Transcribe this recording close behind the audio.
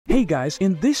Hey guys,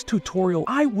 in this tutorial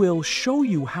I will show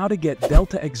you how to get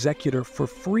Delta Executor for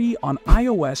free on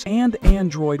iOS and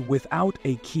Android without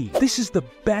a key. This is the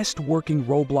best working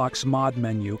Roblox mod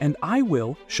menu, and I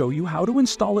will show you how to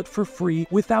install it for free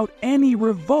without any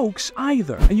revokes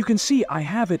either. And you can see I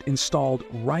have it installed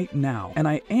right now, and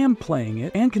I am playing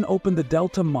it and can open the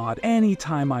Delta mod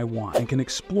anytime I want and can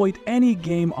exploit any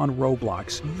game on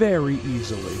Roblox very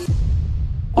easily.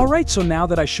 Alright, so now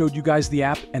that I showed you guys the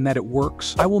app and that it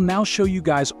works, I will now show you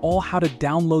guys all how to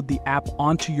download the app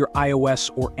onto your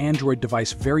iOS or Android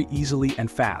device very easily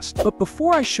and fast. But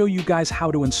before I show you guys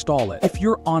how to install it, if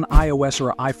you're on iOS or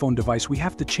an iPhone device, we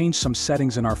have to change some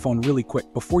settings in our phone really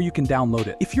quick before you can download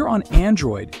it. If you're on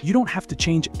Android, you don't have to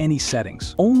change any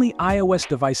settings. Only iOS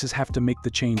devices have to make the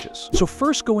changes. So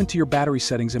first go into your battery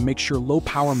settings and make sure low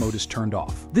power mode is turned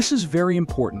off. This is very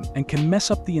important and can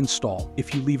mess up the install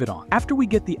if you leave it on. After we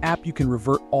get the app, you can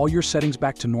revert all your settings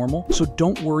back to normal, so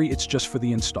don't worry, it's just for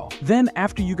the install. Then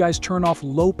after you guys turn off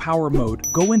low power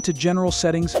mode, go into general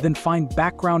settings, then find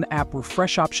background app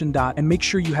refresh option and make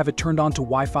sure you have it turned on to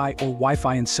Wi-Fi or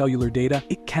Wi-Fi and cellular data.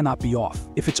 It cannot be off.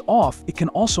 If it's off, it can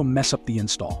also mess up the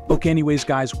install. Okay, anyways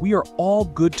guys, we are all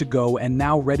good to go and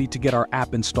now ready to get our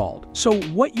app installed. So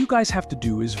what you guys have to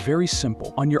do is very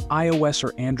simple. On your iOS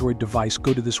or Android device,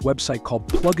 go to this website called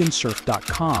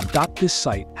pluginsurf.com. This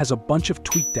site has a bunch of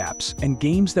tweaked apps and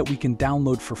games that we can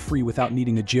download for free without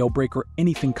needing a jailbreak or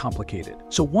anything complicated.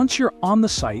 So once you're on the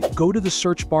site, go to the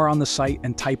search bar on the site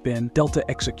and type in Delta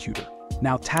Executor.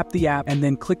 Now tap the app and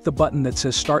then click the button that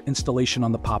says Start Installation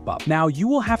on the pop-up. Now you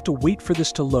will have to wait for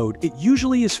this to load. It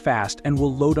usually is fast and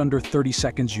will load under 30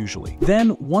 seconds usually.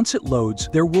 Then once it loads,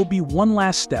 there will be one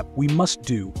last step we must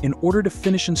do in order to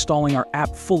finish installing our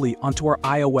app fully onto our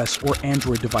iOS or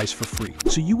Android device for free.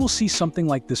 So you will see something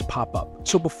like this pop up.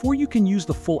 So before you can use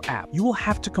the full app, you will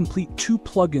have to complete 2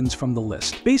 plugins from the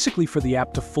list. Basically, for the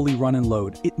app to fully run and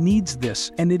load, it needs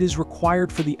this, and it is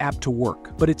required for the app to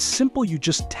work. But it's simple, you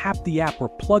just tap the app or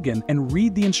plugin and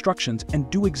read the instructions and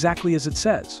do exactly as it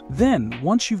says. Then,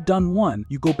 once you've done one,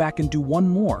 you go back and do one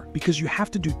more because you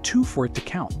have to do 2 for it to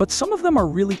count. But some of them are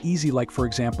really easy, like for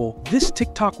example, this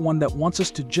TikTok one that wants us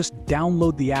to just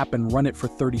download the app and run it for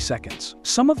 30 seconds.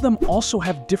 Some of them also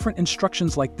have different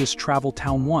instructions, like this Travel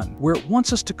Town one, where it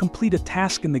wants us to complete a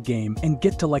task in the game and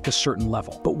get to like a certain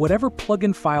level. But whatever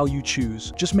plugin file you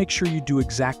choose, just make sure you do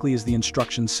exactly as the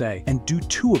instructions say and do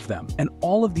 2 of them. And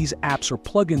all of these apps or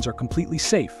plugins are completely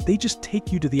safe. They just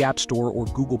take you to the App Store or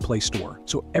Google Play Store.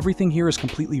 So everything here is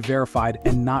completely verified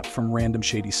and not from random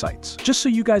shady sites. Just so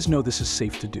you guys know, this is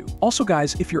safe to do. Also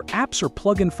guys, if your apps or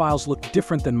plugin files look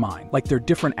different than mine, like they're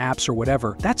different apps or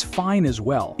whatever, that's fine as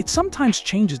well. It sometimes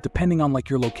changes depending on like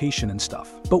your location and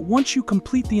stuff. But once you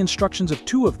complete the instructions of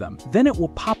 2 of them, then it will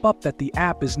pop up that the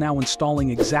app is now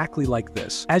installing exactly like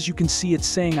this. As you can see, it's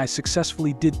saying I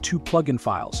successfully did 2 plugin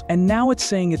files, and now it's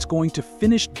saying it's going to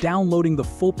finish downloading the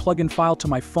full plugin file to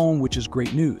my phone, which is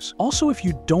great news. Also, if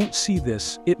you don't see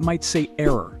this, it might say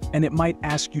error, and it might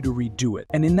ask you to redo it.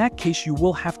 And in that case, you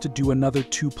will have to do another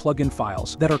 2 plugin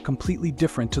files that are completely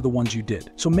different to the ones you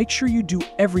did. So make sure you do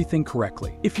everything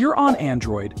correctly. If you're on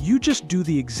Android, you just do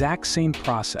the exact same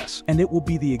process, and it will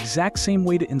be the exact same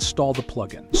way to install the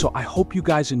plugin. So I hope you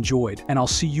guys enjoyed, and I'll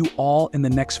see you all in the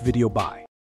next video. Bye.